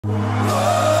Kareem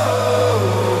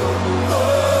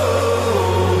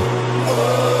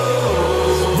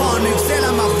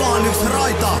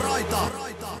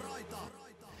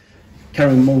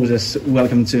Moses,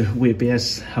 welcome to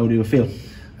VPS. How do you feel?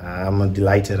 I'm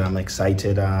delighted, I'm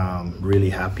excited, I'm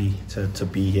really happy to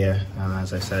be here.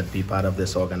 As I said, be part of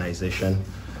this organization.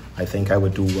 I think I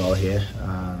would do well here.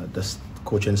 The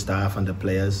coaching staff and the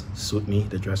players suit me,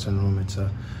 the dressing room.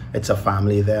 It's a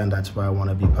family there, and that's what I want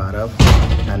to be part of.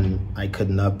 And I could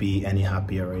not be any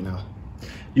happier right now.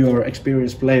 You're an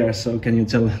experienced player, so can you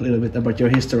tell a little bit about your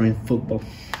history in football?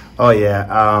 Oh yeah,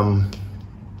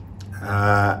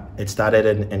 it started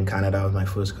in Canada with my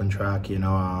first contract. You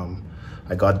know,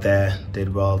 I got there,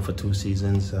 did well for 2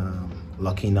 seasons.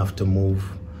 Lucky enough to move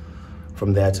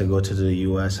from there to go to the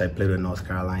US. I played with North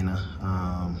Carolina,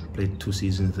 played 2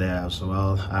 seasons there as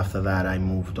well. After that, I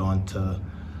moved on to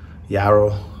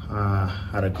Yarrow.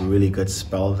 Had a really good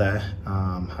spell there.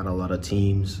 Had a lot of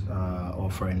teams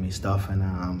offering me stuff, and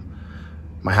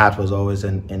my heart was always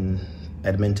in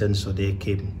Edmonton, so they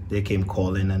came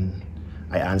calling, and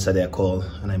I answered their call,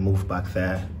 and I moved back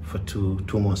there for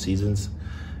two more seasons.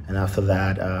 And after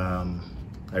that,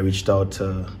 I reached out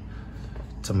to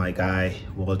my guy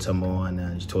Walter Moore, and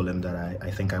I told him that I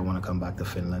think I want to come back to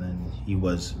Finland, and he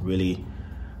was really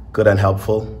good and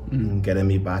helpful in getting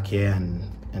me back here. And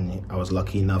I was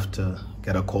lucky enough to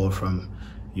get a call from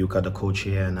Yuka, the coach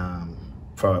here, and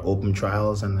for open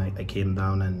trials, and I came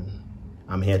down, and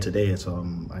I'm here today. So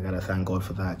I gotta thank God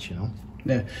for that, you know.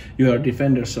 Yeah, you are a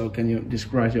defender, so can you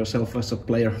describe yourself as a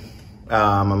player?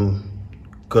 I'm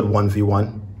good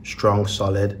 1v1, strong,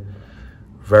 solid,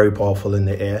 very powerful in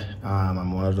the air.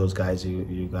 I'm one of those guys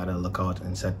you gotta look out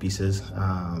in set pieces.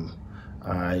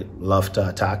 I love to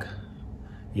attack.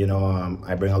 You know,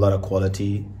 I bring a lot of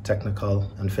quality,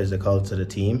 technical and physical to the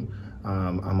team.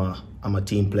 I'm a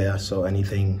team player, so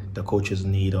anything the coaches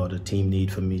need or the team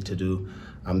need for me to do,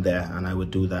 I'm there, and I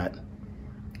would do that.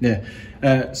 Yeah,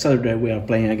 Saturday we are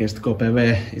playing against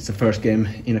KPV. It's the first game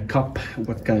in a cup.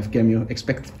 What kind of game you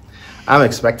expect? I'm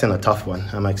expecting a tough one.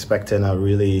 I'm expecting a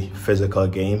really physical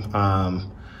game.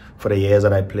 For the years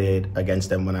that I played against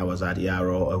them when I was at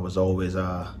Yarrow, it was always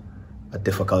a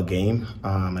difficult game,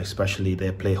 especially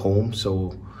they play home.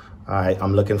 So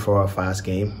I'm looking for a fast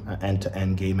game, an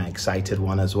end-to-end game, an excited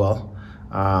one as well.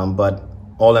 But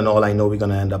all in all, I know we're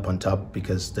going to end up on top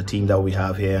because the team that we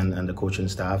have here and the coaching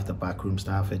staff, the backroom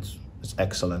staff, it's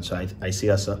excellent. So I see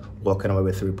us walking away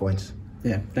with 3 points.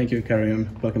 Yeah, thank you,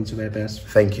 Kareem. Welcome to VPS.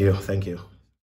 Thank you.